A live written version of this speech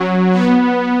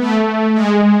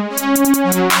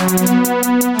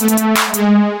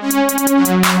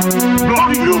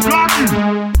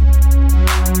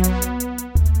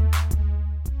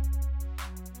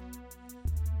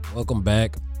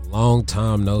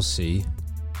time no see.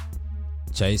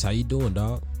 Chase, how you doing,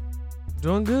 dog?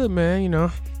 Doing good,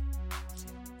 man.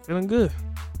 Feeling good.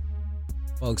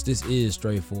 Folks, this is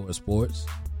Straightforward Sports.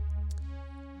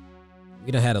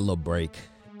 We done had a little break.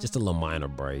 Just a little minor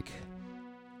break.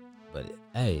 But,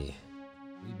 hey,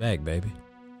 we back, baby.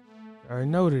 I already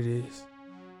know what it is.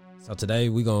 So today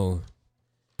we gonna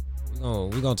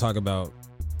talk about,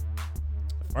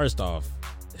 first off,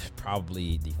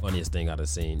 probably the funniest thing I've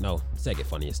seen. No, second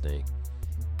funniest thing.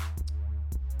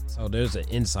 So there's an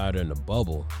insider in the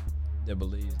bubble that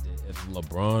believes that if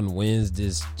LeBron wins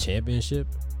this championship,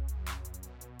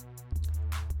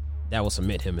 that will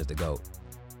cement him as the GOAT.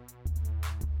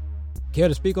 Care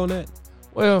to speak on that?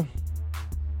 Well,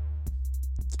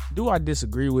 do I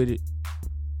disagree with it?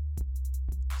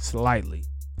 Slightly.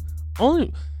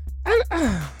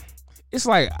 It's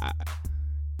like,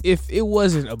 if it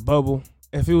wasn't a bubble,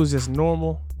 if it was just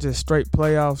normal, just straight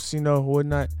playoffs,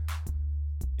 whatnot,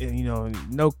 and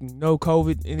no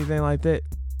COVID, anything like that,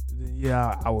 then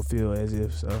yeah, I would feel as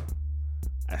if so.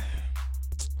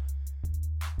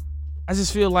 I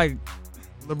just feel like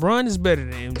LeBron is better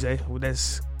than MJ. Well,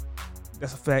 that's a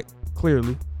fact,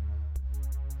 clearly.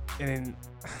 And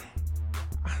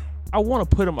I want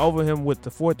to put him over him with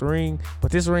the fourth ring,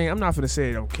 but this ring, I'm not going to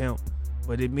say it don't count,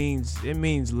 but it means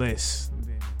less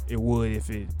than it would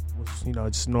if it was,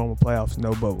 just normal playoffs,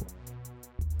 no bubble.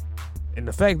 And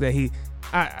the fact that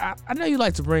I know you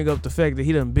like to bring up the fact that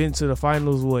he done been to the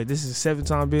finals. What, this is the seventh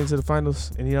time being to the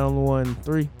finals, and he only won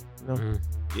 3.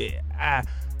 Yeah,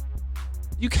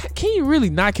 can you really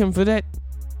knock him for that?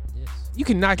 Yes. You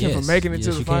can knock him for making it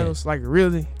to the finals. Like,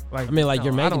 really? Like, I mean, like,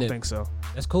 you're making it. I don't think so.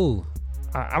 That's cool.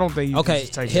 I don't think you can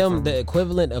just take him it from the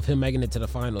equivalent of him making it to the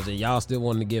finals, and y'all still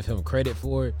wanting to give him credit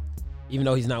for it, even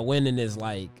though he's not winning, is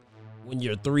like when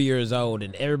you're 3 years old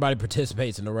and everybody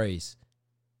participates in the race,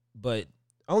 but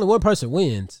only one person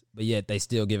wins, but yet they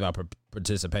still give out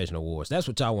participation awards. That's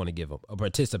what y'all want to give them, a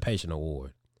participation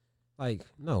award. Like,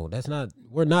 no, that's not.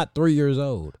 We're not 3 years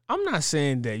old. I'm not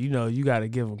saying that, you got to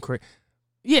give them credit.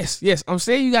 Yes, I'm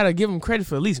saying you got to give them credit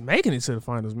for at least making it to the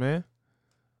finals, man.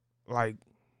 Like,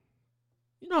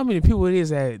 you know how many people it is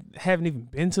that haven't even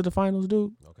been to the finals,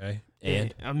 dude? Okay.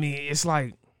 And I mean, it's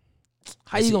like,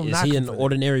 how you going to knock him? Is he an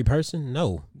ordinary person?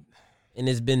 No.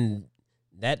 And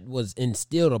that was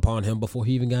instilled upon him before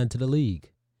he even got into the league.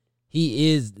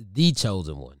 He is the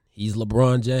chosen one. He's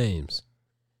LeBron James.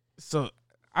 So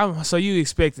you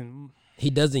expecting?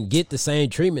 He doesn't get the same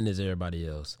treatment as everybody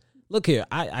else. Look here,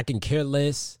 I can care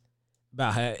less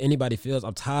about how anybody feels.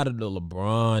 I'm tired of the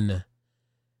LeBron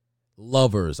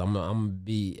lovers. I'm gonna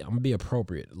be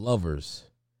appropriate. Lovers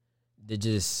that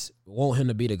just want him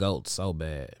to be the GOAT so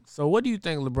bad. So what do you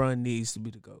think LeBron needs to be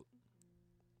the GOAT?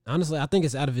 Honestly, I think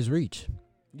it's out of his reach.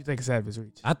 You think it's out of his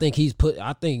reach? I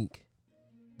think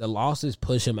the losses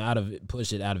push it out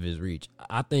of his reach.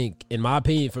 I think, in my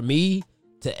opinion, for me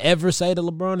to ever say that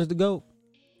LeBron is the GOAT,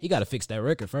 he got to fix that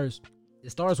record first. It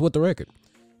starts with the record.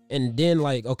 And then,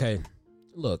 like, okay,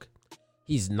 look,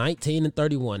 he's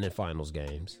 19-31 in finals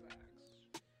games.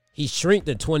 He shrinked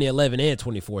in 2011 and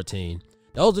 2014.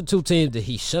 Those are two teams that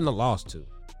he shouldn't have lost to.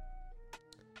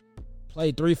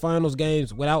 Played 3 finals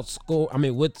games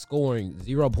with scoring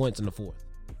 0 points in the fourth.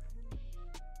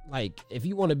 Like, if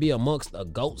you want to be amongst a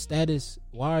GOAT status,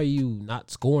 why are you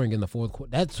not scoring in the fourth quarter?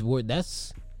 That's where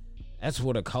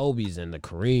the Kobe's and the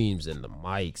Kareems and the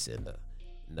Mikes and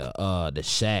the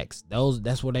Shaqs,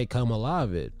 that's where they come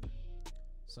alive at.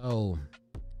 So,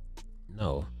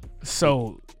 no.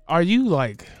 So, are you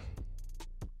like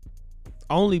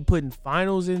only putting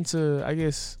finals into, I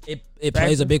guess, it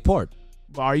plays a big part.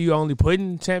 But are you only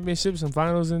putting championships and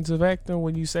finals into factor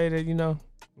when you say that,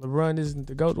 LeBron isn't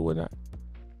the GOAT or whatnot?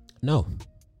 No,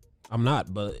 I'm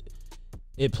not, but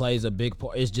it plays a big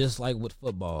part. It's just like with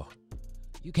football.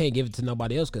 You can't give it to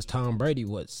nobody else because Tom Brady,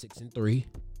 6-3,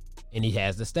 and he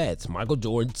has the stats. Michael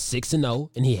Jordan, 6-0,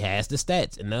 and he has the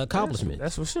stats and the accomplishments.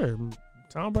 That's for sure.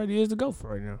 Tom Brady is the GOAT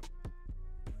for right now.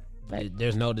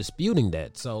 There's no disputing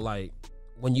that. So, like,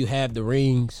 when you have the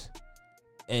rings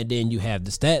and then you have the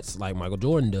stats like Michael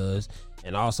Jordan does,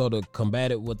 and also to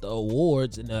combat it with the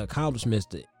awards and the accomplishments,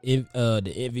 the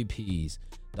MVPs,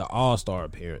 the All-Star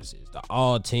appearances, the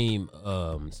All-Team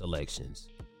selections,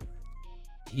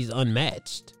 he's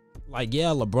unmatched. Like, yeah,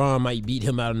 LeBron might beat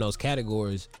him out in those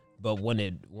categories, but when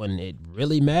it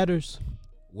really matters,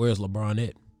 where's LeBron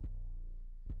at?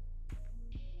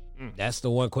 That's the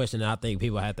one question that I think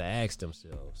people have to ask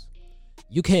themselves.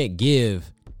 You can't give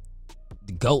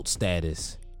the GOAT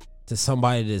status to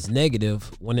somebody that's negative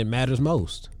when it matters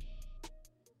most.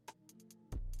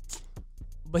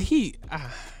 But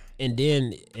and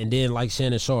then like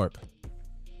Shannon Sharp,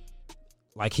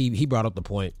 like he brought up the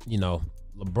point,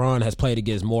 LeBron has played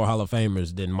against more Hall of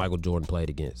Famers than Michael Jordan played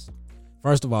against.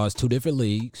 First of all, it's two different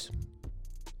leagues,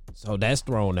 so that's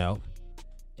thrown out.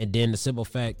 And then the simple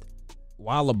fact,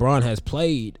 while LeBron has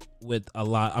played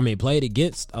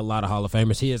against a lot of Hall of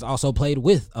Famers, he has also played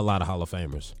with a lot of Hall of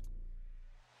Famers.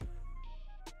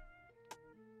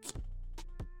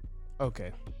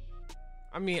 Okay.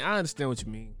 I mean, I understand what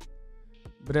you mean.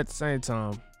 But at the same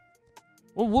time,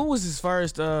 when was his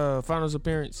first finals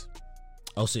appearance?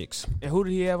 06. And who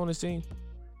did he have on his team?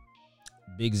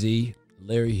 Big Z,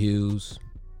 Larry Hughes,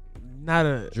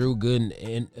 Drew Gooden,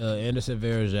 and Anderson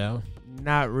Varejao.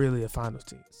 Not really a finals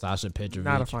team. Sasha Petrovic.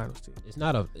 Not a finals team. It's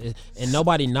not and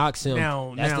nobody knocks him.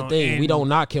 That's the thing. We don't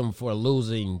knock him for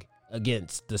losing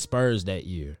against the Spurs that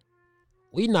year.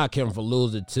 We knock him for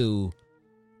losing to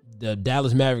the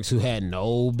Dallas Mavericks, who had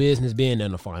no business being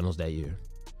in the finals that year.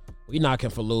 We knock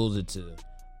him for losing to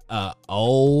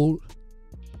old,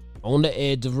 on the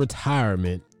edge of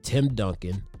retirement, Tim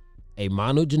Duncan, a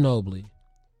Manu Ginobili,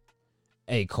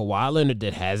 a Kawhi Leonard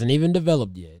that hasn't even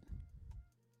developed yet.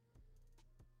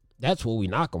 That's what we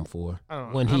knock him for.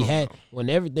 When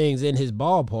everything's in his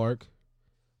ballpark,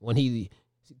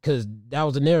 because that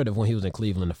was the narrative when he was in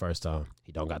Cleveland the first time.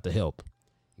 He don't got the help.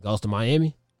 He goes to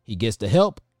Miami, he gets the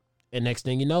help, and next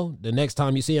thing you know, the next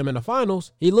time you see him in the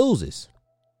finals, he loses.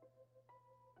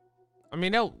 I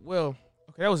mean, that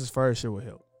was his first year with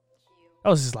help. That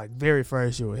was his very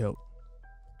first year with help.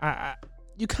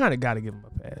 You kind of got to give him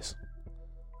a pass.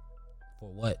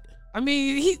 For what? I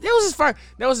mean,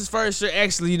 that was his first year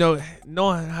actually,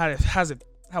 knowing how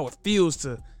it feels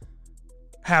to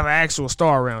have an actual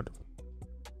star around him.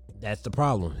 That's the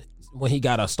problem. When he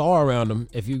got a star around him,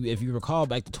 if you recall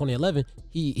back to 2011,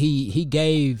 he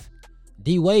gave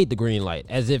D Wade the green light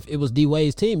as if it was D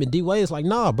Wade's team, and D Wade's like,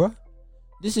 nah, bro,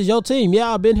 this is your team.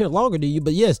 Yeah, I've been here longer than you,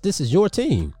 but yes, this is your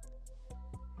team.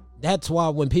 That's why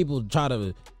when people try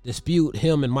to dispute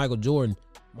him and Michael Jordan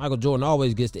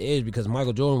always gets the edge because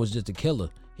Michael Jordan was just a killer.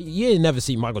 You ain't never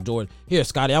see Michael Jordan, here,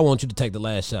 Scotty, I want you to take the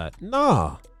last shot.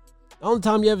 Nah. The only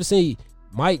time you ever see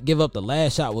Mike give up the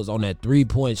last shot was on that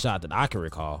 3-point shot that I can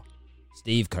recall.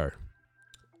 Steve Kerr.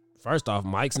 First off,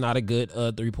 Mike's not a good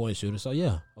 3-point shooter, so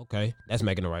yeah, okay, that's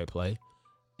making the right play.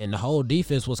 And the whole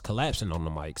defense was collapsing on the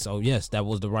Mike, so yes, that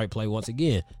was the right play once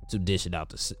again to dish it out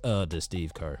to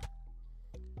Steve Kerr.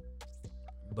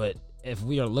 But if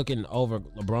we are looking over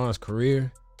LeBron's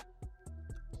career,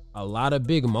 a lot of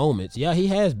big moments. Yeah, he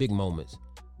has big moments,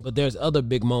 but there's other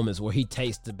big moments where he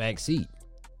takes the back seat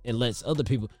and lets other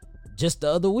people. Just the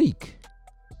other week,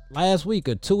 last week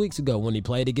or 2 weeks ago when he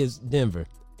played against Denver,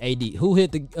 AD, who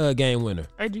hit the game winner?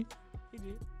 AD. He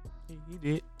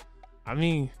did. I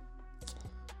mean,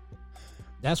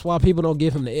 that's why people don't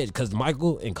give him the edge, because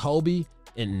Michael and Kobe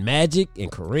and Magic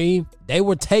and Kareem, they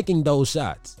were taking those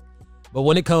shots. But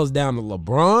when it comes down to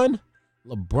LeBron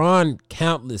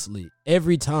countlessly,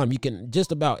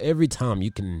 just about every time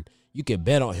you can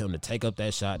bet on him to take up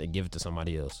that shot and give it to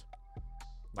somebody else.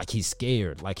 Like he's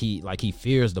scared, like he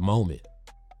fears the moment.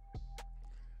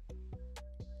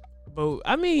 But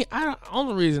I mean,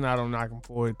 only reason I don't knock him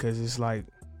for it because it's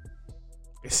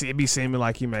it be seeming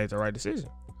like he made the right decision.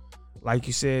 Like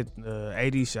you said, the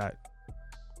AD shot,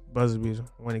 buzzer beater,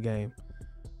 win the game.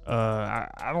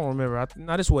 I don't remember.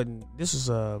 This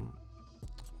was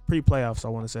pre-playoffs, I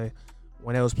want to say,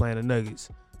 when they was playing the Nuggets.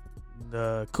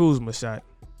 The Kuzma shot,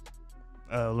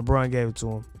 LeBron gave it to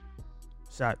him.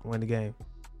 Shot, win the game.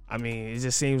 I mean, it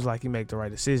just seems like he make the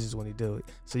right decisions when he do it.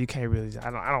 So you can't really.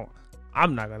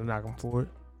 I'm not gonna knock him for it.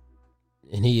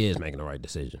 And he is making the right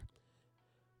decision.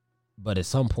 But at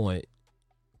some point,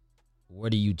 where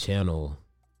do you channel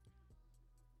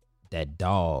that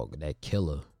dog, that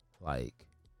killer? Like,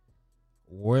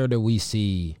 where do we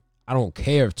see? I don't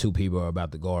care if two people are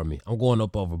about to guard me. I'm going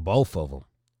up over both of them.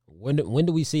 When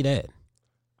do we see that?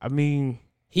 I mean,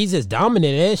 he's as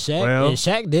dominant as Shaq, and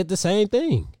Shaq did the same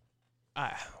thing.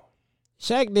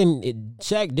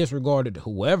 Shaq disregarded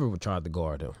whoever tried to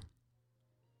guard him.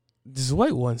 Just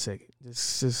wait 1 second.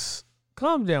 Just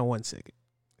calm down 1 second.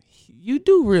 You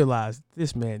do realize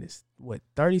this man is what,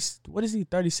 30? What is he,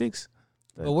 36?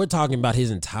 But we're talking about his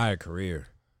entire career.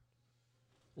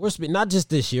 We're not just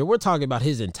this year. We're talking about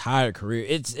his entire career.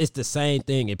 It's the same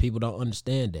thing, and people don't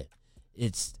understand that.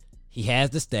 He has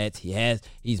the stats.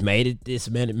 He's made it this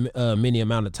many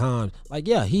amount of times. Like,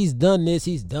 yeah, he's done this.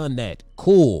 He's done that.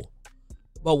 Cool.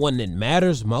 But when it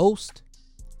matters most,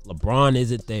 LeBron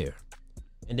isn't there.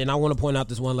 And then I want to point out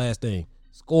this one last thing.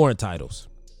 Scoring titles.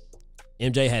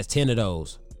 MJ has 10 of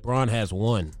those. Bron has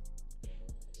 1.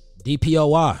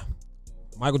 DPOY.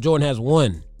 Michael Jordan has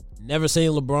 1. Never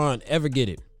seen LeBron ever get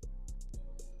it.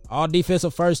 All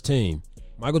defensive first team.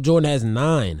 Michael Jordan has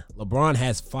 9. LeBron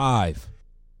has 5.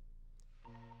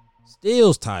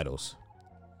 Steals titles.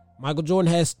 Michael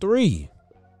Jordan has 3.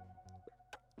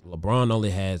 LeBron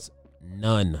only has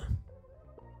none.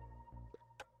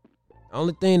 The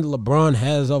only thing that LeBron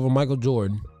has over Michael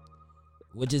Jordan,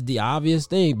 which is the obvious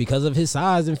thing because of his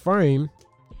size and frame,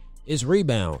 is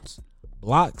rebounds,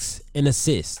 blocks, and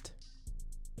assists.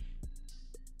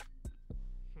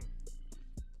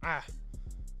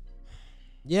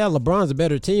 Yeah, LeBron's a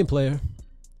better team player.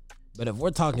 But if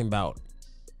we're talking about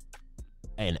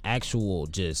an actual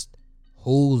just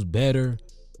who's better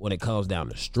when it comes down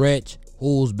to stretch,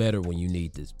 who's better when you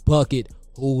need this bucket,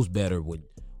 who's better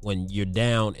when you're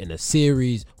down in a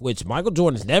series, which Michael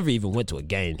Jordan's never even went to a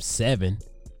game 7.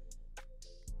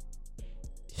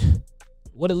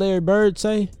 What did Larry Bird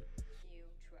say?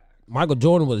 Michael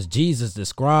Jordan was Jesus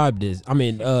disguised.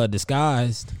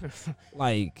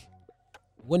 Like,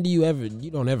 when do you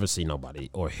don't ever see nobody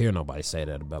or hear nobody say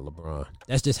that about LeBron.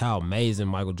 That's just how amazing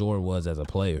Michael Jordan was as a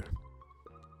player.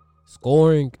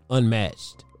 Scoring,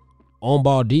 unmatched.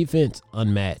 On-ball defense,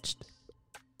 unmatched.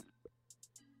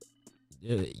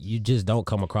 You just don't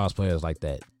come across players like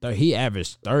that. He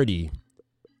averaged 30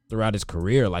 throughout his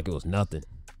career like it was nothing.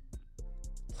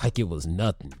 Like it was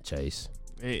nothing, Chase.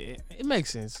 It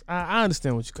makes sense. I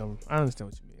understand what you're coming. I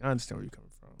understand what you mean. I understand where you're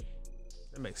coming from.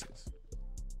 That makes sense.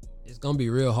 It's gonna be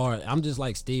real hard. I'm just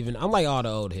like Steven. I'm like all the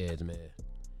old heads, man.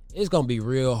 It's gonna be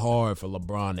real hard for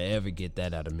LeBron to ever get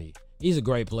that out of me. He's a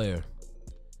great player,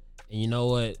 and you know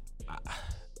what?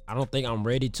 I don't think I'm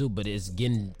ready to, but it's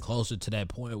getting closer to that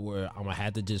point where I'm gonna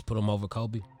have to just put him over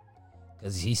Kobe,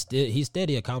 because he's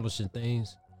steady accomplishing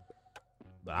things.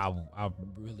 But I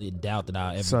really doubt that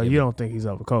I'll ever. So you don't think he's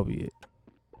over Kobe yet?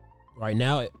 Right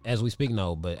now, as we speak,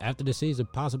 no. But after the season,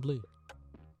 possibly.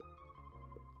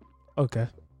 Okay.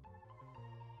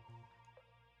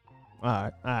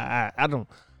 All right. I don't.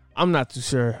 I'm not too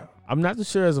sure. I'm not too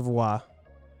sure as of why.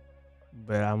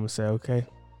 But I'm gonna say okay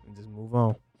and just move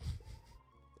on.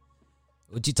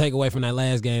 What you take away from that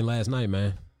last game last night,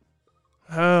 man?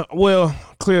 Well,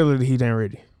 clearly he ain't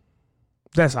ready.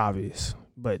 That's obvious.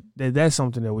 But that's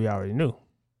something that we already knew.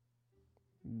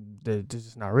 They're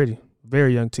just not ready.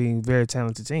 Very young team, very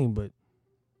talented team, but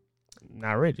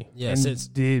not ready. Yeah, and since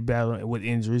did battle with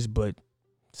injuries, but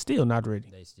still not ready.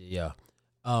 They still, yeah.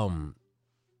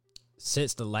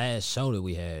 Since the last show that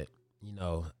we had, you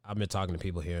know, I've been talking to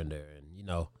people here and there, and you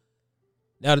know,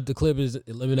 now that the Clippers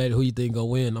eliminated, who you think gonna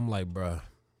win? I'm like, bruh,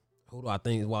 who do I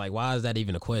think? Why is that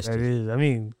even a question? That is. I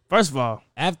mean, first of all,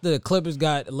 after the Clippers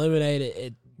got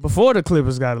eliminated, before the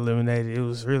Clippers got eliminated, it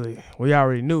was really, we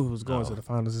already knew who was going to the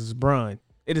finals. It's Bron.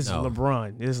 It is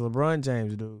LeBron. It is LeBron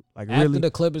James, dude. Like, after really? the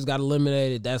Clippers got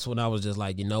eliminated, that's when I was just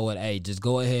like, you know what? Hey, just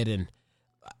go ahead and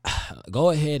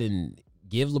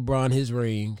give LeBron his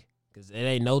ring, because there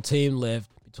ain't no team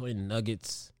left between the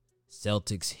Nuggets,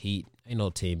 Celtics, Heat. Ain't no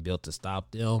team built to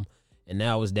stop them. And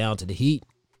now it's down to the Heat.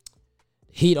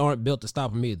 Heat aren't built to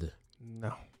stop them either.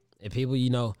 No. And people,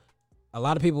 you know, a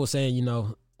lot of people were saying, you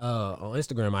know, on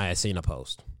Instagram, I had seen a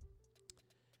post.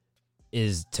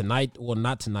 Is tonight, well,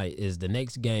 not tonight, is the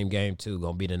next game 2,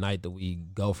 going to be the night that we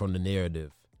go from the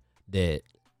narrative that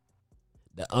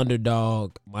the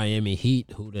underdog Miami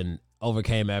Heat, who then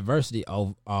overcame adversity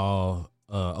over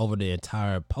the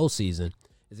entire postseason,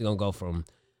 is it going to go from,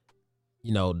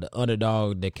 you know, the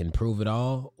underdog that can prove it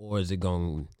all, or is it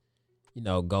going to, you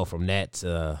know, go from that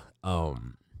to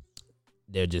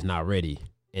they're just not ready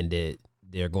and that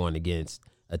they're going against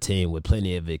a team with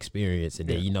plenty of experience, and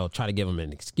then, you know, try to give them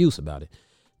an excuse about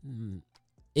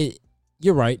it.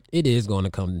 You're right. It is going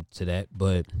to come to that,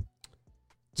 but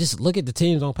just look at the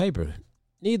teams on paper.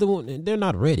 Neither one, they're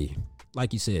not ready.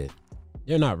 Like you said,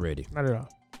 they're not ready. Not at all.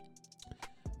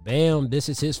 Bam, this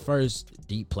is his first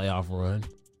deep playoff run.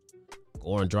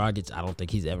 Goran Dragic, I don't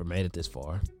think he's ever made it this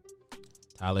far.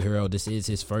 Tyler Hero, this is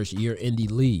his first year in the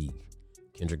league.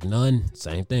 Kendrick Nunn,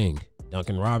 same thing.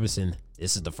 Duncan Robinson,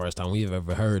 this is the first time we've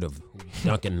ever heard of who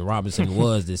Duncan Robinson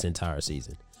was this entire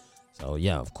season. So,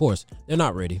 yeah, of course, they're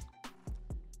not ready.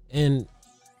 And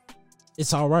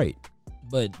it's all right.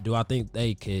 But do I think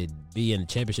they could be in the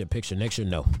championship picture next year?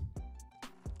 No.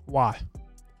 Why?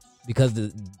 Because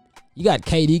you got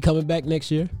KD coming back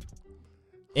next year.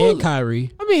 And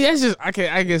Kyrie. I mean, that's just, I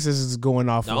guess this is going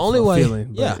off the only way,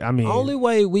 feeling. Yeah, I mean, the only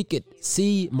way we could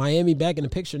see Miami back in the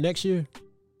picture next year,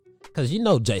 because you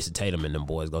know Jason Tatum and them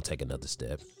boys going to take another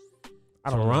step.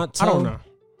 I don't know.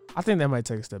 I think they might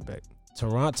take a step back.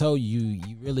 Toronto, you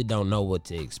really don't know what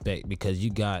to expect, because you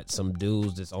got some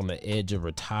dudes that's on the edge of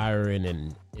retiring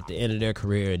and at the end of their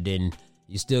career, and then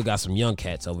you still got some young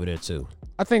cats over there too.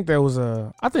 I think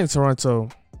Toronto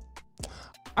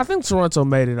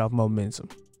made it off momentum.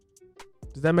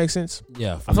 Does that make sense?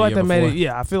 Yeah. I feel like they made it.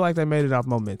 Yeah, I feel like they made it off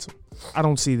momentum. I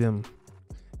don't see them.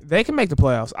 They can make the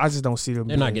playoffs. I just don't see them.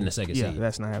 They're not getting a second seed. Yeah,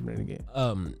 that's not happening again.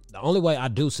 The only way I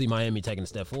do see Miami taking a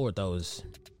step forward, though, is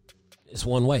it's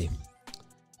one way.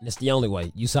 And it's the only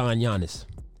way. You sign Giannis.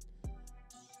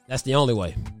 That's the only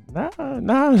way. Nah.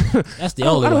 That's the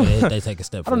only way they take a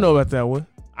step forward. I don't know about that one.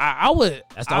 I would.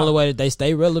 That's the only way that they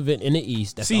stay relevant in the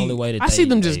East. That's the only way that I see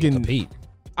them just getting compete.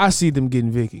 I see them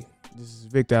getting Vicky. This is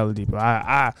Victor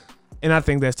Oladipo. And I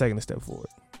think that's taking a step forward.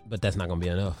 But that's not going to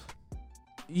be enough.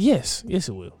 Yes, it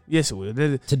will. Yes, it will.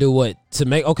 To do what? To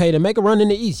make a run in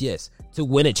the East, yes. To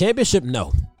win a championship,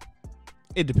 no.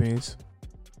 It depends.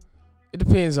 It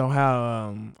depends on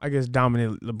how I guess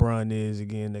dominant LeBron is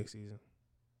again next season.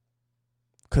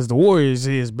 Because the Warriors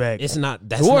is back. It's not.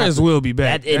 The Warriors will be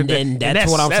back. That's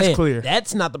what I'm saying. That's clear.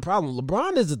 That's not the problem.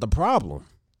 LeBron isn't the problem.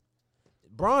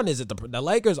 LeBron isn't the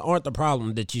Lakers aren't the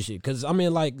problem that you should. Because, I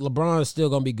mean, like, LeBron is still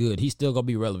going to be good. He's still going to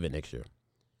be relevant next year.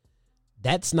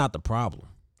 That's not the problem.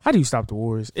 How do you stop the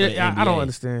Warriors? I don't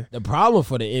understand. The problem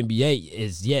for the NBA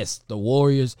is, yes, the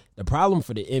Warriors. The problem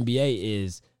for the NBA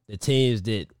is the teams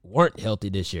that weren't healthy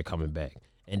this year coming back.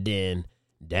 And then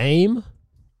Dame,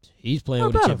 he's playing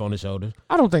with a chip on his shoulder.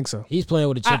 I don't think so. He's playing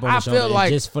with a chip on his shoulder.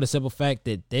 Like, just for the simple fact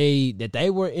that they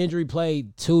were injury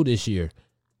played too this year.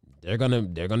 They're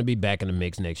gonna be back in the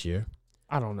mix next year.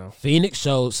 I don't know. Phoenix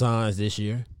showed signs this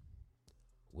year.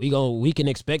 We can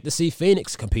expect to see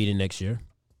Phoenix competing next year.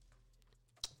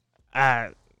 I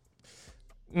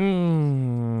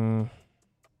don't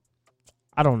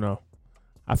know.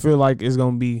 I feel like it's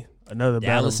gonna be another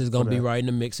Dallas battle is gonna be right in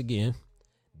the mix again.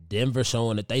 Denver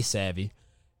showing that they savvy.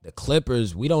 The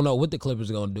Clippers, we don't know what the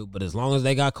Clippers are gonna do, but as long as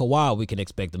they got Kawhi, we can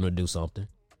expect them to do something.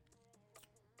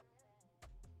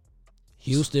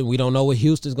 Houston, we don't know what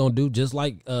Houston's gonna do, just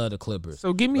like the Clippers.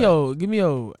 So give me your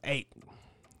 8.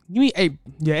 Give me 8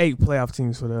 playoff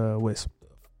teams for the West.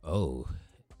 Oh.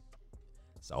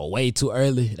 So way too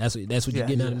early. That's what you're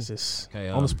getting at. Okay,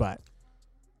 on the spot.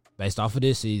 Based off of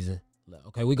this season.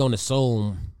 Okay, we're gonna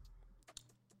assume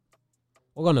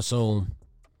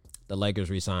the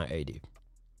Lakers re-sign AD.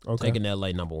 Okay. Taking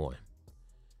LA number 1.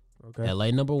 Okay.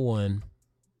 LA number 1.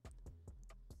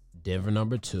 Denver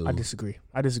number 2. I disagree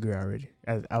already.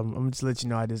 I'm just let you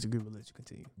know I disagree, but let you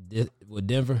continue. With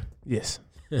Denver? Yes.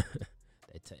 They're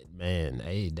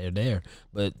there.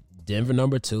 But Denver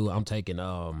number 2, I'm taking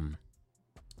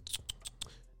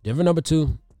Denver number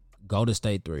 2, Golden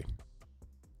State 3.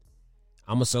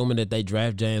 I'm assuming that they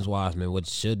draft James Wiseman, which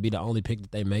should be the only pick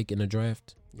that they make in the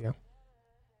draft. Yeah.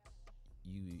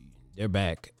 They're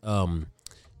back. Golden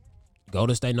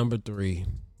State number 3.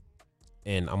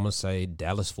 And I'm going to say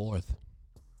Dallas 4th.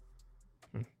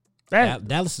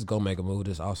 Dallas is going to make a move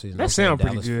this offseason. That sounds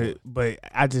pretty good, but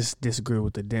I just disagree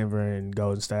with the Denver and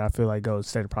Golden State. I feel like Golden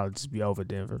State will probably just be over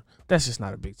Denver. That's just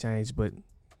not a big change, but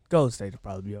Golden State will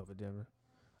probably be over Denver.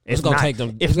 It's going to take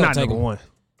them. If not number 1.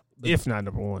 If not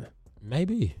number 1.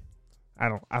 Maybe. I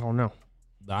don't know.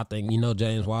 But I think,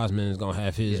 James Wiseman is going to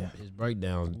have his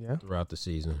breakdown throughout the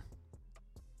season.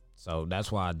 So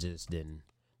that's why I just didn't.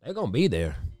 They're going to be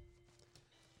there.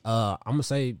 I'm going to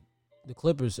say the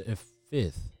Clippers at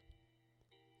 5th.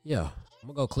 Yeah. I'm going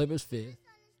to go Clippers 5th.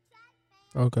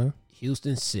 Okay.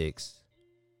 Houston 6th.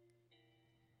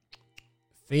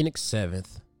 Phoenix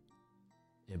 7th.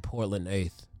 And Portland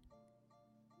 8th.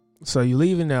 So you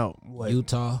leaving out what?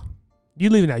 Utah. You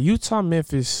leaving out Utah,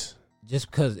 Memphis. Just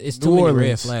because it's too many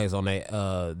red flags on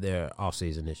their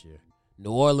offseason this year.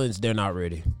 New Orleans, they're not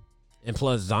ready. And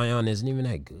plus, Zion isn't even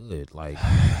that good. Like,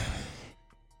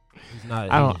 he's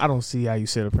not. I don't see how you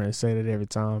sit up here and say that every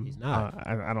time. He's not.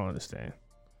 I don't understand.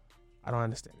 I don't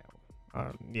understand that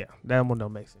one. Yeah, that one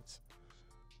don't make sense.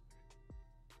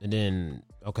 And then,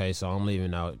 okay, so I'm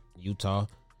leaving out Utah.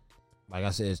 Like I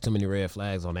said, it's too many red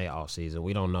flags on their offseason.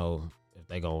 We don't know if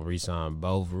they're going to re-sign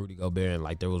both Rudy Gobert. And,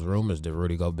 like, there was rumors that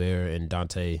Rudy Gobert and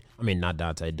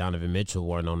Donovan Mitchell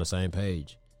weren't on the same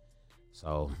page.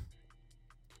 So,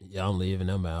 yeah, I'm leaving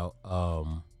them out.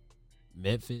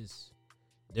 Memphis,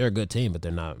 they're a good team, but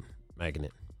they're not making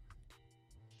it.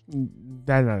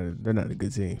 They're not a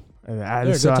good team. They're a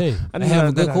good team. They have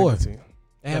a good core.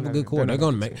 They have a good core.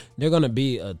 They're going to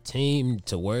be a team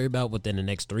to worry about within the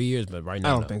next 3 years, but right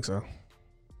now, I don't think so.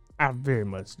 I very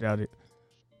much doubt it.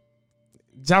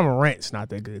 Ja Morant's not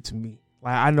that good to me.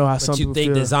 Like, I know how some people feel. But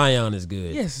you think that Zion is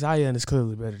good? Yes, Zion is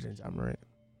clearly better than Ja Morant.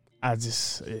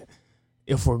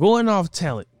 If we're going off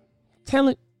talent,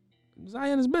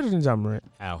 Zion is better than Ja Morant.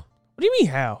 How? What do you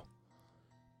mean how?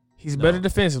 He's better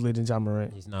defensively than Ja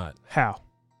Morant. He's not. How?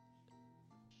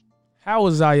 How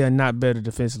is Zion not better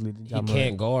defensively than John He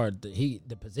can't guard the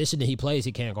position that he plays.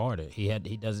 He can't guard it.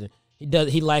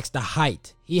 He lacks the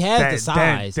height. He has the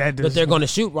size, but they're going to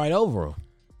shoot right over him.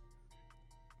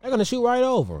 They're going to shoot right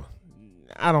over him.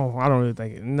 I don't really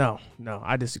think it. No,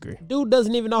 I disagree. Dude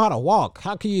doesn't even know how to walk.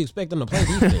 How can you expect him to play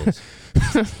defense?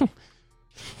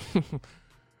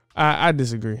 I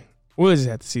disagree. We'll just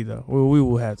have to see though. We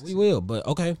will have to. We will, but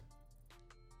okay.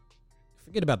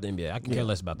 Forget about the NBA. I can care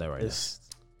less about that right now.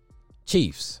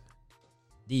 Chiefs.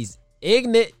 These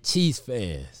ignorant Chiefs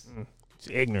fans. It's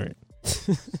ignorant.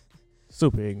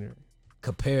 Super ignorant.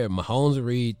 Compare Mahomes and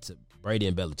Reed to Brady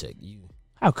and Belichick.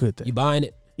 How could they? You buying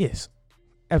it? Yes.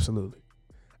 Absolutely.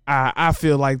 I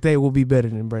feel like they will be better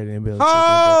than Brady and Belichick.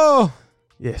 Oh!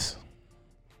 Yes.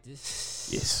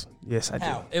 Yes, I do.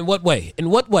 How? In what way?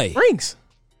 Rings.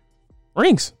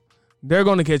 They're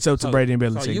going to catch up to Brady and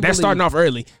Belichick. That's starting off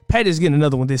early. Pat is getting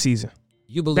another one this season.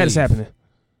 You believe that is happening?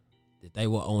 That they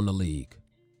will own the league?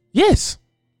 Yes,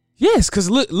 because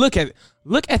look at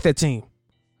that team.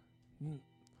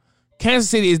 Kansas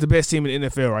City is the best team in the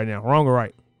NFL right now. Wrong or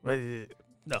right?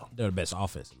 No. They're the best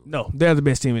offense. No, they're the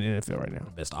best team in the NFL right now.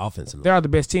 Best offense. They are the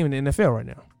best team in the NFL right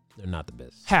now. They're not the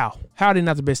best. How? How are they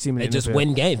not the best team in the NFL? They just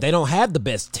win games. They don't have the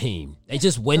best team. They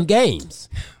just win games.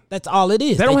 That's all it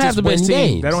is. They don't have the best team.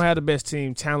 Games. They don't have the best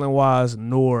team talent-wise,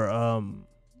 nor,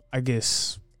 I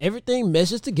guess... Everything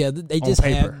meshes together. They just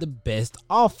have the best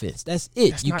offense. That's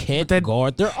it. You can't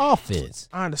guard their offense.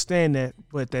 I understand that,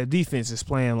 but that defense is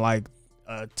playing like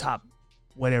a top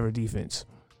whatever defense.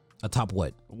 A top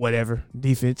what? Whatever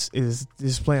defense is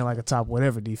playing like a top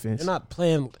whatever defense. They're not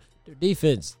playing. Their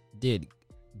defense did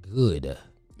good.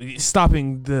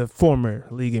 Stopping the former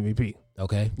league MVP.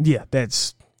 Okay. Yeah,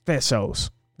 that shows.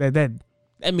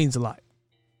 That means a lot.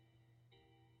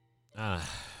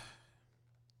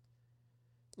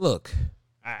 Look,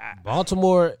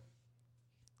 Baltimore,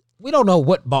 we don't know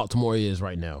what Baltimore is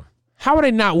right now. How are they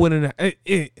not winning?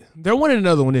 They're winning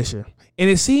another one this year. And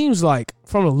it seems like,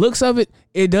 from the looks of it,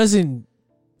 it doesn't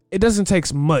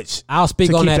take much. I'll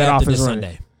speak on that after this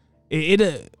Sunday.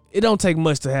 It don't take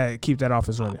much to keep that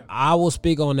offense running. I will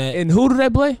speak on that. And who do they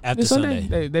play after this Sunday?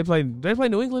 Sunday? They play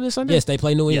New England this Sunday? Yes, they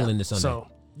play New England this Sunday.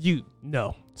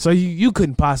 So you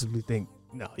couldn't possibly think.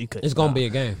 No, you couldn't. It's gonna be a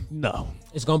game. No,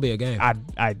 it's gonna be a game.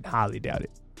 I highly doubt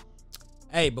it.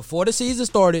 Hey, before the season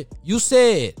started, you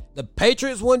said the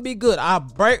Patriots wouldn't be good. I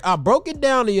broke it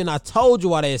down to you, and I told you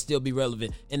why they'd still be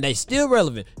relevant, and they still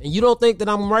relevant. And you don't think that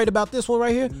I'm right about this one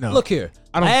right here? No. Look here.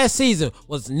 Last season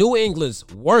was New England's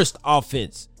worst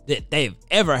offense that they've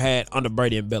ever had under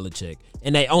Brady and Belichick,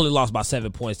 and they only lost by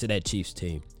 7 points to that Chiefs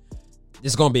team.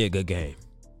 This is gonna be a good game.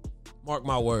 Mark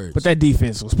my words. But that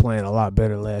defense was playing a lot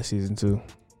better last season too.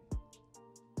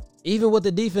 Even with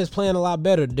the defense playing a lot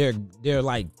better, they're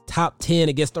like top 10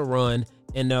 against the run,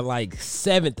 and they're like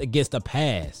 7th against the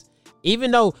pass.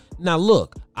 Even though, now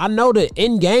look, I know that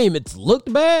in game it's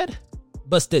looked bad,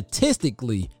 but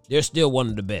statistically, they're still one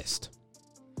of the best.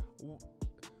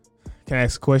 Can I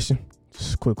ask a question?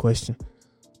 Just a quick question.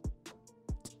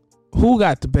 Who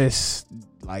got the best,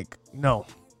 at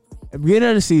the beginning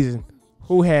of the season,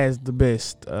 who has the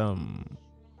best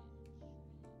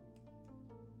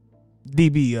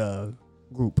DB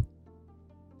group?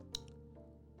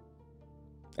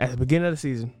 At the beginning of the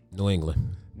season. New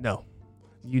England. No.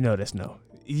 You know that's no.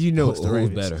 You know it's the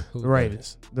Ravens. Who's better? The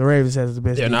Ravens. The Ravens has the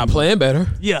best. They're not playing better.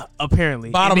 Yeah, apparently.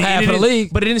 Bottom half of the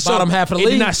league. But it didn't show. Bottom half of the league.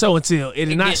 It did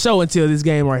not show until this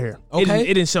game right here. Okay.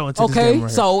 It didn't show until this game right here.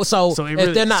 So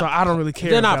if they're not, so I don't really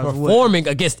care. They're not performing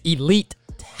against elite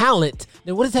talent.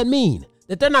 Then what does that mean?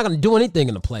 That they're not going to do anything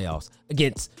in the playoffs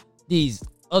against these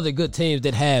other good teams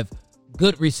that have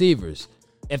good receivers.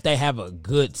 If they have a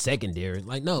good secondary,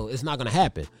 no, it's not going to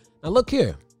happen. Now look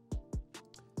here.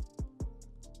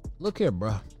 Look here,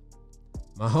 bro.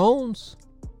 Mahomes,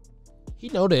 he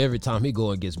know that every time he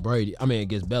go against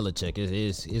against Belichick,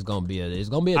 it's gonna be a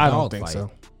dog I don't think fight. so.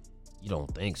 You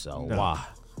don't think so? No. Why?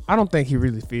 I don't think he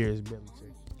really fears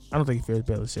Belichick. I don't think he fears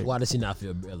Belichick. Why does he not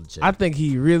fear Belichick? I think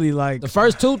he really the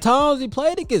first 2 times he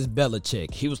played against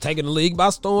Belichick, he was taking the league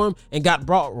by storm and got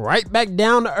brought right back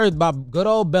down to earth by good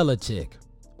old Belichick.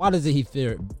 Why does he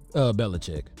fear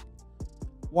Belichick?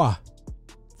 Why?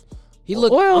 He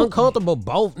looked uncomfortable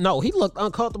he looked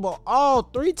uncomfortable all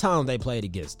 3 times they played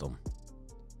against him.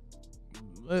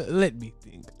 Let me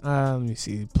think. Let me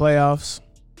see. Playoffs.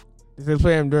 Did they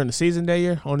play him during the season that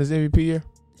year on his MVP year?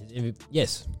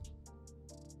 Yes.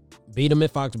 Beat him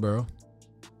at Foxborough.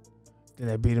 Then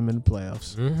they beat him in the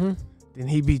playoffs. Mm-hmm. Then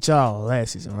he beat y'all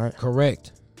last season, right?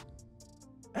 Correct.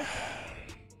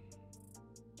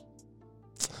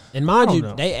 And mind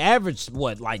you, they averaged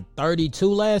like 32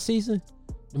 last season.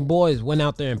 Them boys went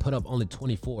out there and put up only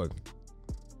 24.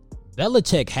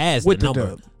 Belichick has with the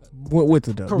number. With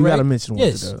the dub. Correct. You got to mention with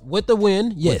yes, the dub. with the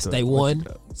win. Yes, they won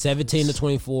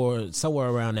 17-24, somewhere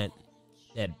around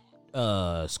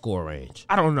that score range.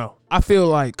 I don't know. I feel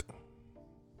like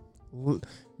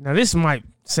now this might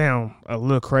sound a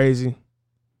little crazy,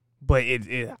 but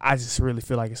I just really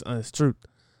feel like it's honest truth.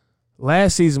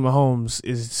 Last season, Mahomes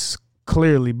is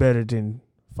clearly better than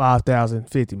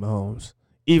 5,050 Mahomes,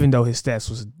 even though his stats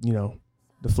was,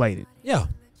 deflated. Yeah.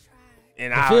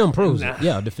 And the film proves it.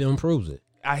 Yeah, the film proves it.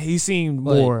 He seemed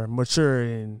more mature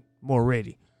and more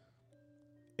ready.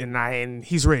 And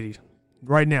he's ready.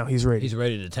 Right now, he's ready. He's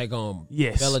ready to take on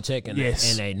Belichick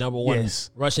and a number one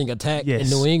rushing attack in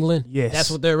New England. Yes. That's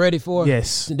what they're ready for?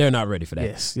 Yes. They're not ready for that.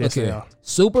 Yes, they are.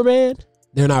 Superman,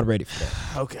 they're not ready for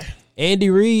that. Okay. Andy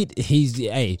Reid,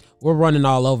 we're running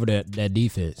all over that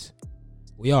defense.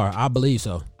 We are. I believe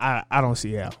so. I don't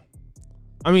see how.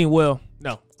 I mean,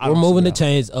 no. We're moving the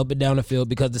chains up and down the field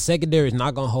because the secondary is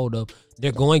not going to hold up.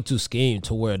 They're going to scheme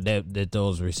to where that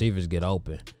those receivers get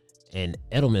open. And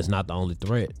Edelman's not the only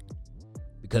threat.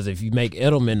 Because if you make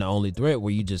Edelman the only threat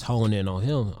where you just hone in on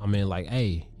him, I mean,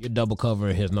 you're double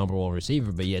covering his number one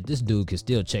receiver, but yet this dude can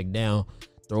still check down,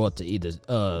 throw it to either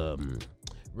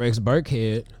Rex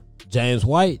Burkhead, James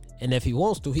White, and if he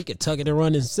wants to, he can tuck it and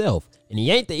run himself. And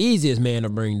he ain't the easiest man to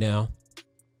bring down.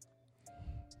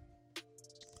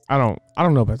 I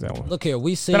don't know about that one. Look here,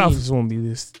 we seen that offense won't be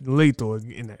this lethal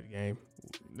in that game.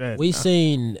 We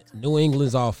seen New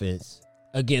England's offense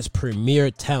against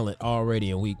premier talent already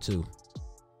in week 2.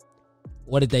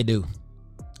 What did they do?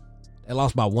 They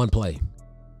lost by one play.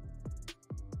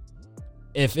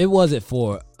 If it wasn't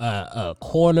for a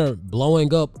corner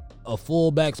blowing up a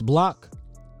fullback's block,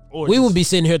 we would be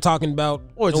sitting here talking about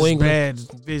New England. Bad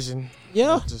vision.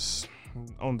 Yeah, just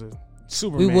on the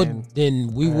Superman.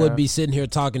 We would be sitting here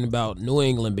talking about New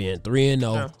England being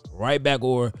 3-0, right back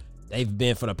where they've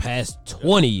been for the past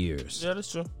 20 years. Yeah,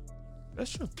 that's true.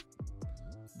 That's true.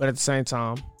 But at the same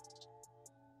time,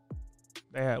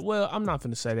 I'm not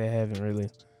going to say they haven't really.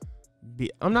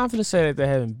 I'm not going to say that they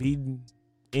haven't beaten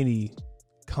any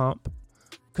comp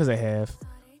because they have.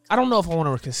 I don't know if I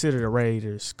want to consider the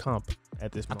Raiders comp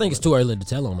at this point. I think it's too early to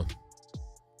tell on them.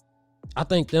 I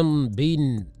think them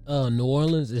beating New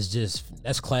Orleans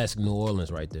that's classic New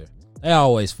Orleans right there. They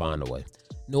always find a way.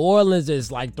 New Orleans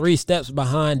is like 3 steps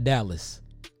behind Dallas.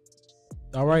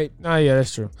 All right? Oh, yeah,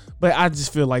 that's true. But I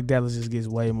just feel like Dallas just gets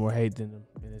way more hate than them.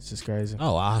 And it's just crazy.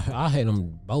 Oh, I hate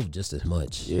them both just as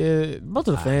much. Yeah, both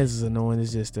of the fans is annoying.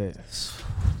 It's just that.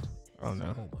 I don't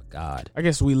know. Oh, my God. I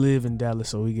guess we live in Dallas,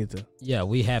 so we get to. Yeah,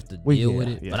 we have to deal with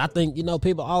it. Yeah. But I think,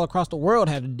 people all across the world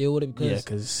have to deal with it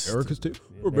because America's team.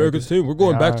 We're America's team. We're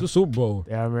going back to the Super Bowl.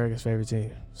 They are America's favorite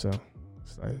team. So,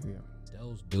 it's like,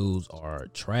 those dudes are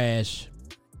trash.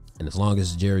 And as long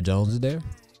as Jerry Jones is there,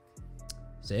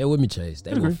 say it with me, Chase.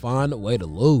 They will find a way to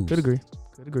lose. Could agree.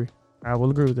 I will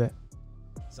agree with that.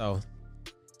 So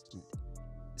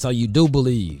you do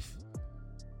believe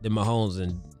that Mahomes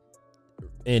and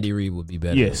Andy Reid would be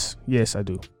better? Yes, I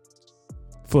do.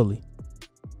 Fully.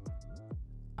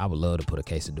 I would love to put a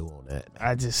case of do on that.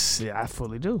 I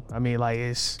fully do. I mean,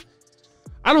 I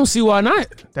don't see why not.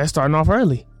 That's starting off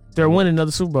early. They're winning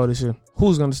another Super Bowl this year.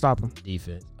 Who's going to stop them?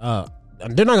 Defense.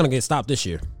 They're not going to get stopped this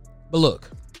year. But look,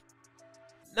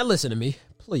 now listen to me,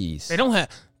 please. They don't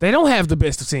have the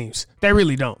best of teams. They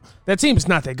really don't. That team is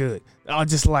not that good.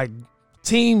 Just like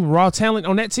team raw talent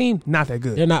on that team, not that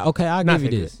good. They're not okay. I'll give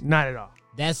you this. Good. Not at all.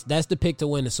 That's the pick to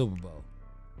win the Super Bowl.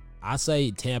 I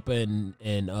say Tampa and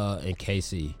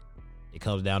KC. It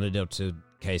comes down to them two.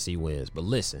 KC wins. But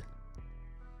listen,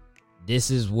 this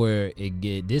is where it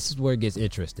gets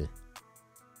interesting.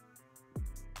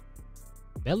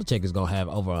 Belichick is gonna have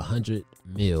over $100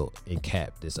 million in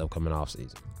cap this upcoming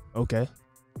offseason. Okay.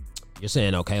 You're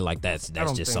saying okay, like that's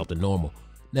just something normal.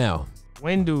 Now,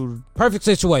 perfect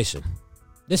situation.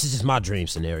 This is just my dream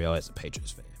scenario as a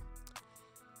Patriots fan.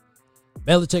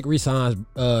 Belichick resigns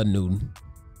Newton.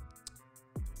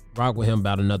 Rock with him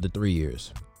about another 3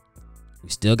 years. We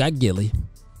still got Gilly.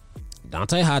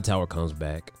 Dante Hightower comes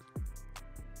back.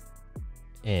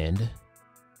 And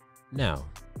now,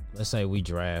 let's say we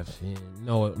draft.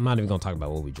 No, I'm not even going to talk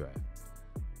about what we draft.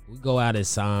 We go out and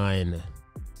sign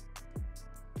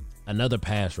another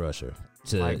pass rusher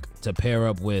to pair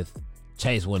up with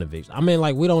Chase Winovich. I mean,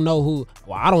 we don't know who.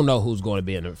 Well, I don't know who's going to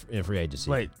be in free agency.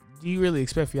 Wait, do you really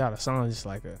expect for y'all to sign just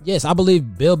Yes, I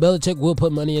believe Bill Belichick will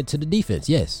put money into the defense.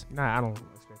 Yes. Nah, I don't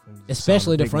expect him to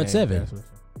especially the front seven.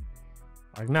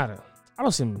 I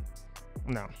don't see him.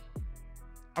 No.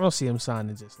 I don't see him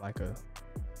signing just like a.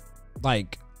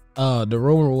 Like, the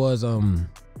rumor was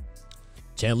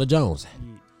Chandler Jones.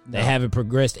 They haven't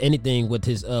progressed anything with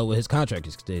his contract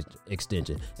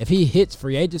extension. If he hits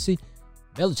free agency,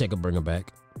 Belichick will bring him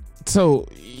back. So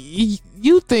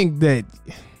you think that?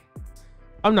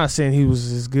 I'm not saying he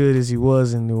was as good as he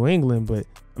was in New England, but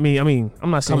I mean,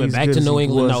 I'm not saying coming he's back good to as New he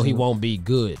England. was No, he won't be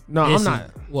good. No, I'm not.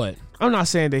 What? I'm not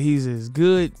saying that he's as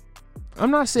good.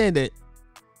 I'm not saying that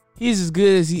he's as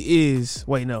good as he is.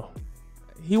 Wait, no,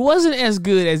 he wasn't as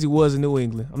good as he was in New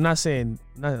England. I'm not saying.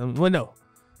 Well, no.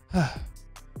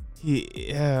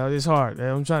 It's hard.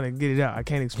 I'm trying to get it out. I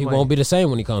can't explain. He won't be the same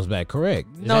when he comes back. Correct.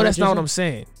 No, that's not what I'm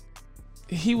saying.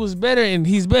 He was better, and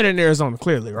he's better in Arizona,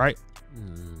 clearly, right?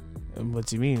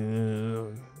 What you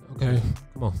mean? Okay,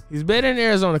 come on. He's better in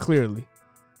Arizona, clearly.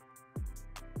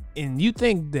 And you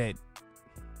think that?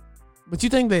 But you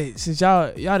think that since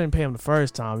y'all didn't pay him the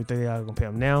first time, you think y'all gonna pay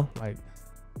him now? Like,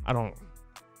 I don't.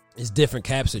 It's different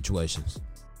cap situations.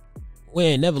 We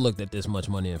ain't never looked at this much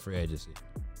money in free agency.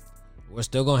 We're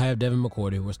still going to have Devin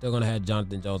McCourty. We're still going to have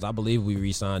Jonathan Jones. I believe we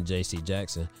re-signed J.C.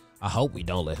 Jackson. I hope we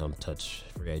don't let him touch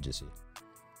free agency.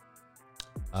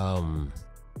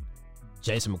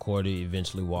 Jason McCourty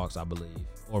eventually walks, I believe,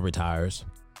 or retires.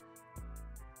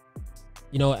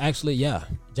 You know, actually, yeah.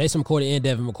 Jason McCourty and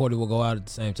Devin McCourty will go out at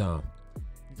the same time.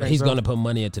 But he's going to put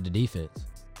money into the defense.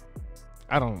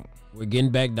 We're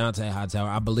getting back Dante Hightower.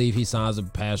 I believe he signs a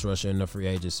pass rusher in the free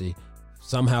agency.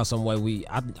 Somehow, some way,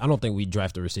 I don't think we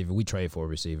draft a receiver. We trade for a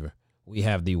receiver. We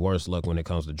have the worst luck when it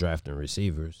comes to drafting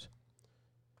receivers.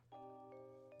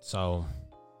 So,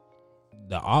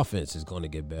 the offense is going to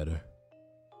get better.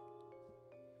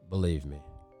 Believe me.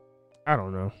 I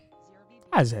don't know.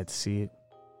 I just had to see it.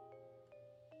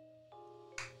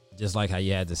 Just like how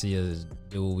you had to see us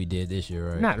do what we did this year,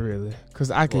 right? Not really,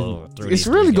 because I can. It's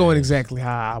really going exactly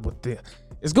how I would think.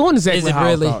 It's going exactly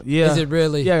how I thought. Yeah. Is it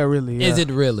really? Yeah, really. Yeah. Is it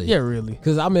really? Yeah, really.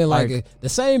 Because I mean, like the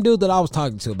same dude that I was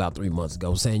talking to about 3 months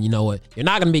ago, saying, you know what, you're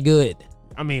not gonna be good.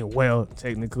 I mean, well,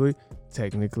 technically,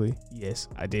 yes,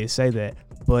 I did say that.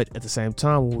 But at the same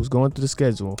time, when we was going through the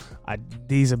schedule,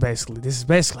 this is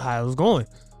basically how it was going.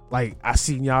 Like, I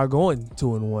seen y'all going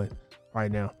 2-1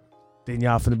 right now. Then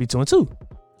y'all finna be 2-2.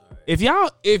 If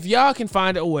y'all can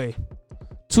find a way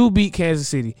to beat Kansas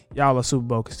City, y'all are Super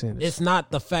Bowl contenders. It's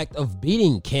not the fact of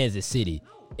beating Kansas City.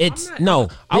 I'm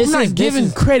not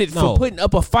giving credit for putting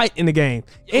up a fight in the game.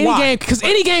 Game, because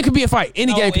any game could be a fight.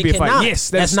 Any game could be a fight. Yes,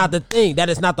 that's not the thing. That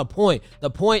is not the point. The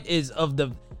point is of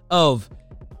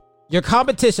your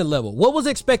competition level. What was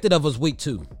expected of us week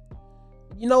 2?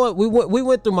 You know what? We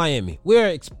went through Miami. We were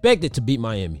expected to beat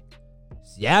Miami.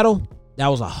 Seattle, that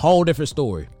was a whole different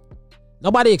story.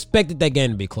 Nobody expected that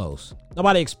game to be close.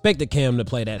 Nobody expected Cam to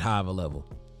play that high of a level.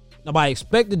 Nobody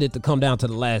expected it to come down to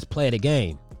the last play of the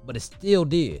game, but it still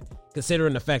did.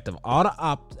 Considering the fact of all the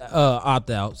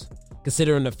opt-outs,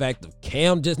 considering the fact of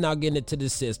Cam just now getting into the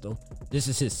system, this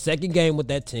is his second game with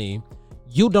that team.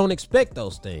 You don't expect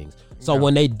those things. So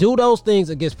when they do those things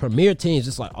against premier teams,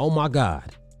 it's like, oh my God,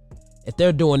 if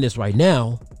they're doing this right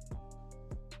now,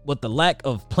 with the lack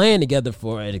of playing together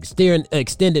for an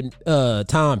extended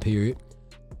time period,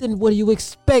 then what do you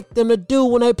expect them to do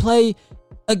when they play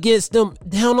against them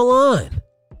down the line?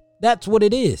 That's what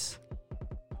it is.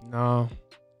 Nah.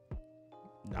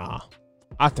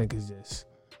 I think it's just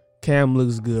Cam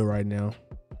looks good right now.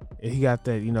 And he got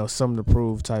that, something to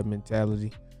prove type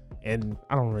mentality. And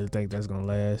I don't really think that's going to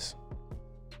last.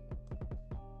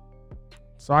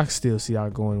 So I can still see y'all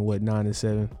going,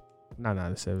 9-7? Not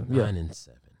 9-7. 9-7.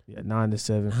 Yeah,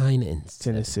 9-7. 9-7.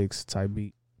 10-6 type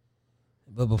beat.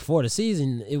 But before the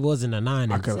season, it wasn't a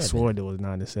 9-7. I could have sworn it was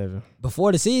 9-7.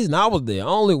 Before the season, I was the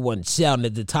only one shouting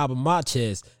at the top of my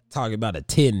chest, talking about a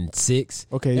 10-6.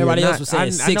 Okay, everybody else was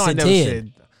saying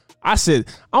 6-10.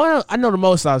 I know the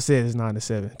most I've said is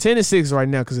 9-7. 10-6 right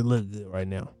now because it looked good right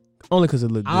now. Only because it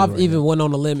looked good. I've even went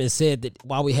on the limb and said that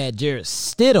while we had Jarrett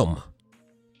Stidham,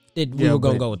 that we were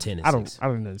gonna go with 10-6. I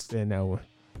don't understand that one.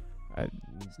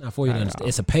 It's not for you to understand.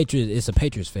 It's a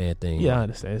Patriots fan thing. Yeah, I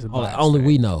understand. It's a bias only thing.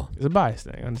 We know. It's a bias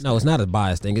thing. I understand. No, it's not a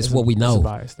bias thing. It's what we know. It's a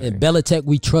bias thing. And Belichick,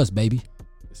 we trust, baby.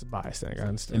 It's a bias thing. I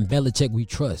understand. And Belichick, we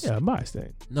trust. Yeah, a bias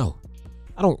thing. No,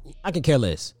 I can care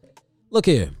less. Look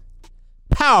here,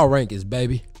 power rankings,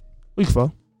 baby. Week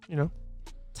 4,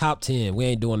 Top 10. We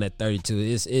ain't doing that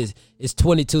 32. It's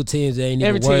 22 teams that ain't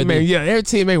even worthy. Every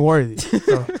team ain't worthy.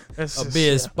 So that's of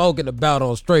being spoken about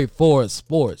on Straightforward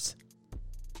Sports.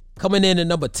 Coming in at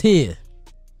number 10,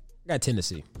 got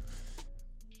Tennessee.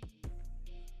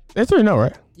 They're 3-0,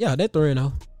 right? Yeah, they're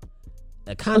 3-0.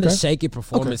 A kind of shaky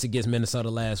performance against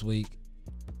Minnesota last week.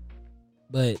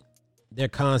 But They're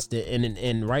constant,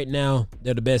 and right now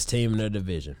they're the best team in their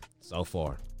division so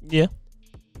far. Yeah.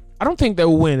 I don't think they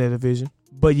will win that division,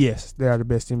 but yes, they are the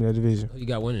best team in that division. Who you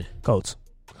got winning? Colts.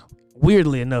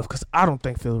 Weirdly enough, because I don't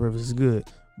think Phillip Rivers is good,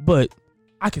 but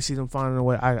I can see them finding a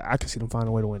way. I can see them finding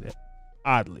a way to win that.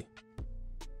 Oddly.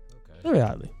 Okay. Very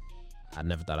oddly. I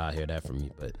never thought I'd hear that from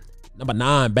you, but number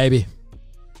 9, baby,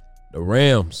 the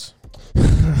Rams.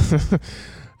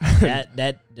 That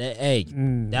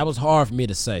was hard for me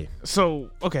to say. So,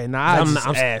 okay, now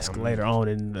I'll ask later on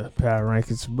in the power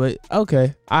rankings, but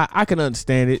okay, I can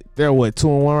understand it. They're what,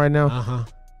 2-1 right now? Uh-huh.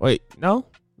 Wait, no,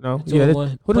 yeah.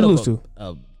 Who did they lose to?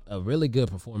 A really good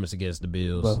performance against the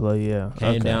Bills. Buffalo, yeah.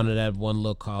 Came down to that one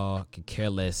little call. Could care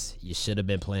less. You should have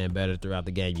been playing better throughout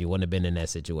the game. You wouldn't have been in that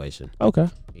situation. Okay.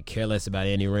 Could care less about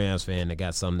any Rams fan that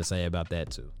got something to say about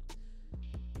that too.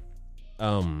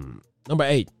 Number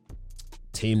 8,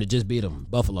 team that just beat them,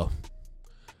 Buffalo.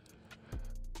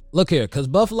 Look here, because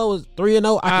Buffalo is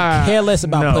 3-0. I can care less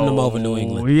about putting them over New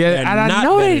England. Yeah,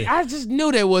 and I just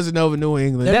knew that wasn't over New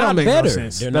England. They're that not don't make better. No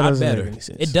sense. They're that not better.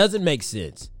 It doesn't make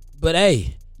sense. But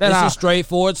hey, this is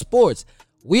straightforward sports.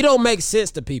 We don't make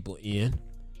sense to people, Ian.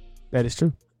 That is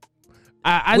true.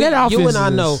 You and I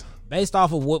know, based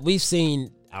off of what we've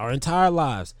seen our entire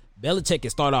lives, Belichick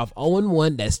can start off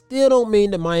 0-1. That still don't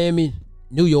mean that Miami,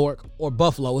 New York, or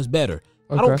Buffalo is better.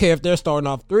 Okay. I don't care if they're starting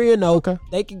off 3-0. Okay.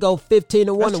 They could go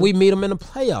 15-1 and we meet them in the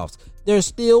playoffs. They're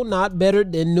still not better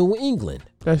than New England.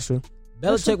 That's true.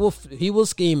 Belichick will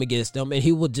scheme against them, and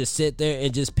he will just sit there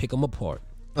and just pick them apart.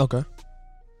 Okay.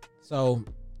 So,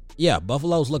 yeah,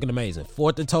 Buffalo's looking amazing.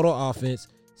 4th in total offense,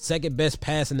 2nd best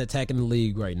passing attack in the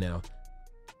league right now.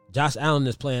 Josh Allen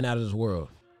is playing out of this world.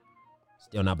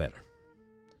 Still not better.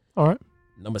 All right.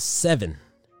 Number 7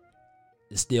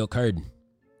 is still Curtin.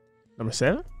 Number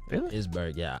 7? Really?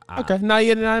 Pittsburgh, yeah. Okay.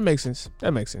 That makes sense.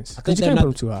 That makes sense. I think you can't put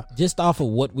them too high. Just off of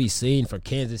what we've seen for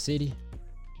Kansas City,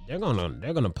 they're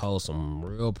gonna pose some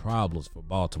real problems for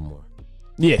Baltimore.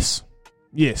 Yes,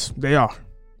 they are,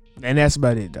 and that's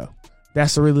about it though.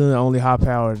 That's really the only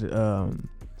high-powered,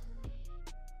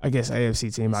 I guess,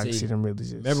 AFC team I can see them really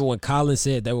just. Remember when Colin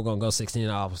said they were gonna go 16?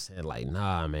 I was saying like,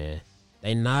 nah, man,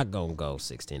 they not gonna go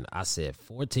 16. I said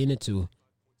 14-2.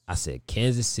 I said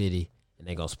Kansas City. And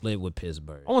they're going to split with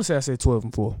Pittsburgh. I want to say I said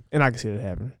 12-4, and I can see it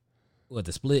happening. What,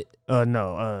 the split?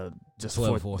 No, just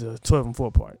 12-4. The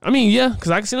 12-4 part. I mean, yeah, because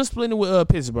I can see them splitting with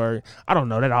Pittsburgh. I don't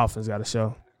know. That offense got to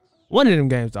show. One of them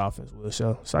games, the offense will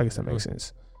show. So I guess that makes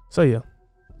sense. So, yeah.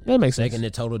 That makes sense. Second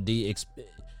in total D.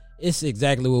 It's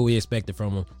exactly what we expected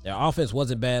from them. Their offense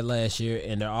wasn't bad last year,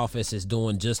 and their offense is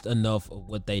doing just enough of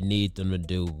what they need them to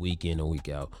do week in and week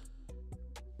out.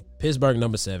 Pittsburgh,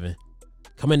 number 7.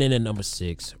 Coming in at number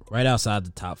 6, right outside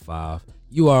the top 5.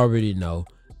 You already know.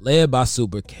 Led by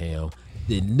Super Cam,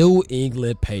 the New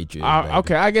England Patriots.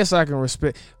 Okay, I guess I can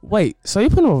respect. Wait, so you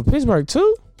putting over Pittsburgh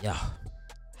too? Yeah.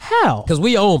 How? Because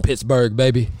we own Pittsburgh,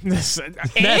 baby. That's why.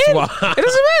 It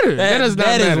doesn't matter.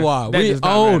 That is why. We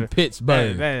own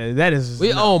Pittsburgh. That is.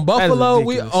 We own Buffalo.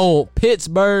 We own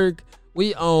Pittsburgh.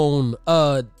 We own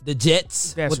the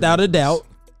Jets, without a doubt.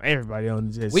 Everybody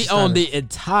owns the Jets. We own the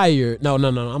entire. No.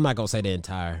 I'm not gonna say the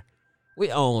entire.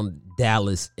 We own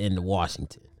Dallas and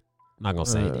Washington. I'm not gonna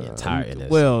say the entire NFC.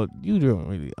 Well, you don't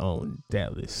really own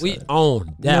Dallas. We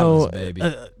own Dallas, baby.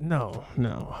 No.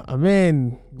 I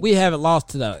mean, we haven't lost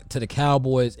to the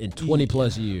Cowboys in 20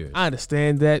 plus years. I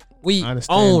understand that. We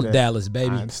own Dallas,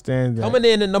 baby. I understand that. Coming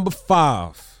in at number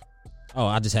 5. Oh,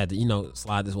 I just had to,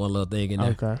 slide this one little thing in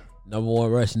there. Okay. Number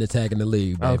 1 rushing attack in the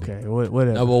league, baby. Okay,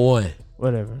 whatever. Number 1.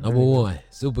 Whatever. Number 1,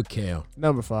 Super Cam.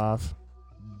 Number 5,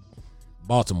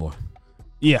 Baltimore.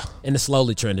 Yeah. And it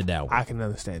slowly trended that way. I can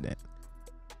understand that.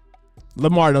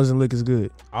 Lamar doesn't look as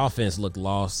good. Offense looked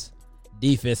lost.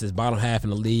 Defense is bottom half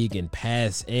in the league in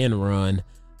pass and run.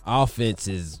 Offense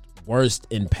is worst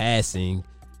in passing.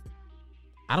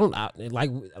 Like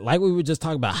we were just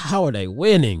talking about, how are they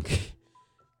winning?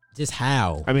 Just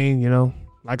how? I mean,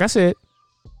 like I said,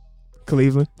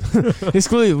 Cleveland. It's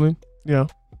Cleveland,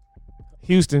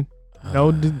 Houston.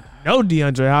 No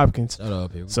DeAndre Hopkins. Shut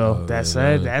up. So that's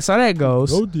how that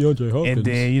goes. No DeAndre Hopkins. And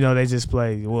then, they just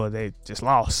play. Well, they just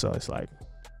lost. So it's like,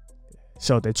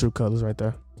 showed their true colors right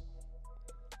there.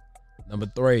 Number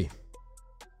 3.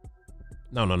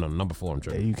 No. Number 4, I'm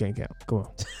tripping. Yeah, you can't count. Come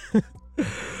on.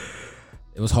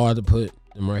 It was hard to put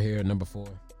them right here at number 4.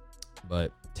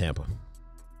 But Tampa.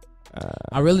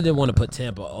 I really didn't want to put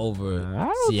Tampa over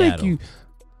Seattle.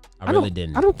 I really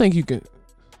didn't. I don't think you can.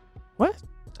 What?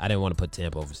 I didn't want to put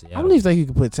Tampa over Seattle. I don't even think you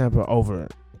can put Tampa over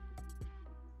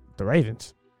the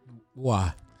Ravens.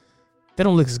 Why? They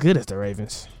don't look as good as the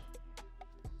Ravens.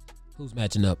 Who's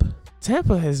matching up?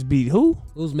 Tampa has beat who?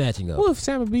 Who's matching up? Who if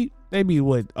Tampa beat? They beat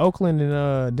what? Oakland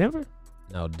and Denver?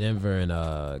 No, Denver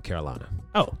and Carolina.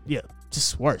 Oh, yeah.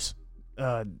 Just worse.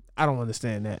 I don't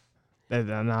understand that.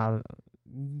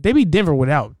 They beat Denver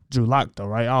without Drew Lock, though,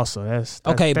 right? Also, that's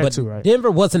okay, that but too, right?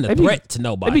 Denver wasn't a threat to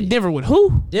nobody. They beat Denver with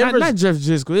who? Not Jeff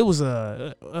Driscoll. It was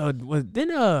it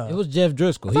was Jeff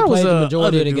Driscoll. He it played was, the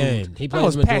majority of the dude. game. He That played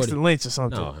was the majority. Paxton Lynch or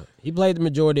something. No, he played the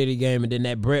majority of the game, and then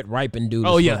that Brett Ripon dude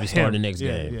is supposed to be starting the next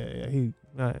game.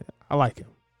 Yeah. I like him,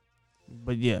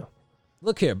 but yeah.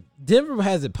 Look here, Denver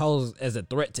hasn't posed as a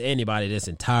threat to anybody this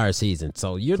entire season.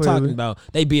 So you're Clearly. talking about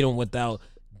they beat him without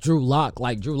Drew Lock.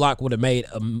 Like Drew Lock would have made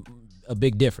a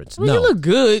big difference. I mean, no, he looked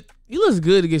good. He looks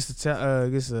good against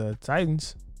the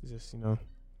Titans. Just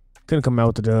couldn't come out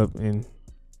with the dub, and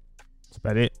that's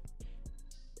about it.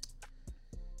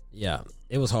 Yeah,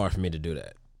 it was hard for me to do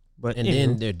that. But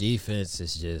then their defense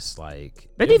is just like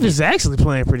their defense is actually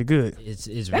playing pretty good. It's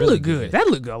that really looked good. That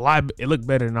looked a lot. It looked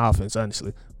better than offense,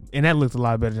 honestly, and that looked a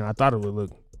lot better than I thought it would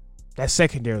look. That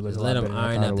secondary looked a lot let better. them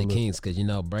iron out the kinks because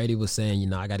Brady was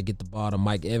saying I got to get the ball to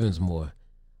Mike Evans more.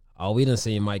 All we done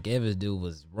seen Mike Evans do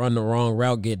was run the wrong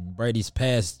route, get Brady's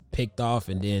pass picked off,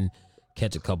 and then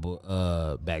catch a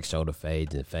couple back shoulder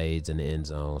fades in the end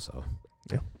zone. So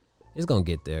yeah, it's gonna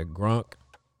get there. Gronk,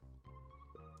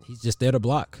 he's just there to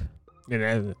block.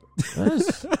 I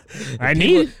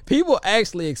need people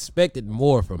actually expected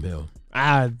more from him.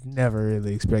 I never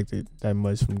really expected that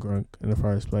much from Gronk in the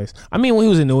first place. I mean, when he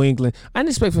was in New England, I didn't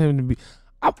expect for him to be.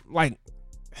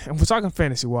 If we're talking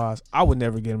fantasy wise, I would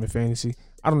never get him in fantasy.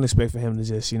 I don't expect for him to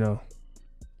just,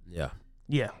 yeah,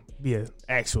 be an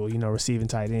actual, receiving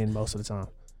tight end most of the time.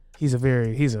 He's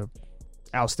a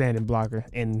outstanding blocker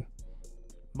in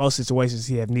most situations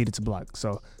he have needed to block.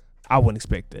 So I wouldn't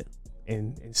expect that,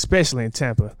 and especially in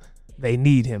Tampa, they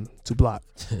need him to block.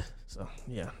 So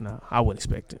yeah, no, I wouldn't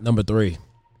expect it. Number 3,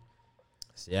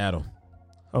 Seattle.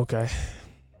 Okay,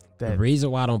 the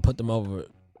reason why I don't put them over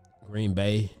Green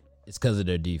Bay is because of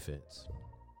their defense.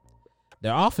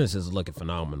 Their offense is looking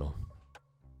phenomenal.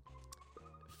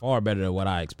 Far better than what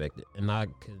I expected. And I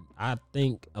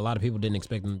think a lot of people didn't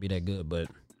expect them to be that good, but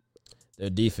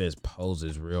their defense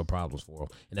poses real problems for them.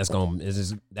 And that's going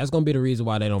to be the reason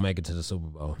why they don't make it to the Super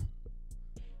Bowl.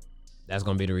 That's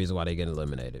going to be the reason why they get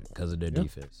eliminated, because of their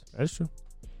defense. That's true.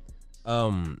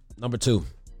 Number 2,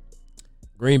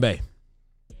 Green Bay.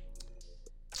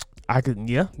 I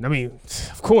mean,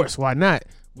 of course, why not?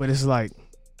 But it's like,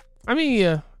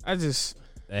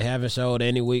 they haven't showed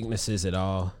any weaknesses at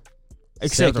all.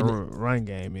 Except the run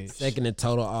game is. Second in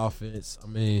total offense. I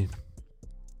mean,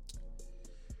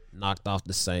 knocked off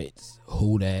the Saints.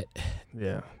 Who that?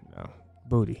 Yeah. No.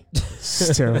 Booty.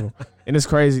 It's terrible. And it's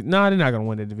crazy. No, they're not going to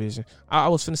win the division. I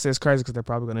was finna say it's crazy because they're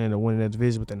probably going to end up winning that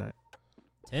division, but they're not.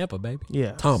 Tampa, baby.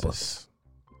 Yeah. Tampa.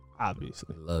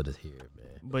 Obviously. Love to hear it,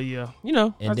 man. But yeah,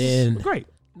 and then great.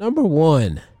 Number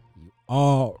 1, you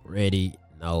already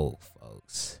know,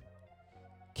 folks.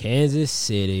 Kansas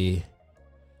City,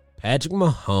 Patrick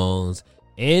Mahomes,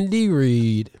 Andy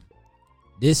Reid.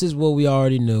 This is what we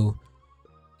already knew.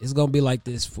 It's going to be like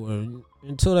this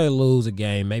until they lose a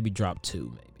game, maybe drop 2,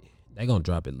 maybe. They're going to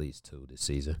drop at least 2 this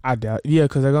season. I doubt. Yeah,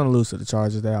 because they're going to lose to the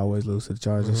Chargers. They always lose to the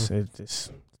Chargers.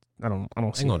 Mm-hmm. I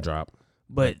don't see They're going to drop.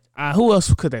 But who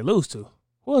else could they lose to?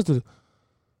 Who else did?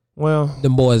 Well,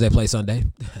 them boys that play Sunday.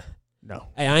 No.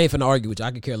 Hey, I ain't finna argue with you.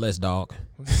 I could care less, dog.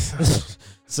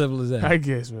 Simple as that. I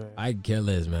guess, man. I can care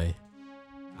less, man.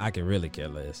 I can really care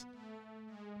less.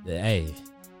 Hey,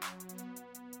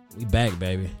 we back,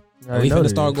 baby. We finna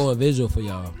start going visual for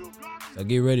y'all. So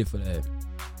get ready for that.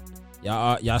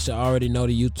 Y'all should already know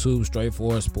the YouTube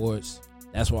Straightforward Sports.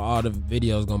 That's where all the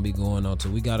videos gonna be going on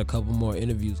too. We got a couple more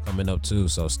interviews coming up too,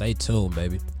 so stay tuned,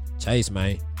 baby. Chase,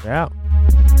 man. Yeah.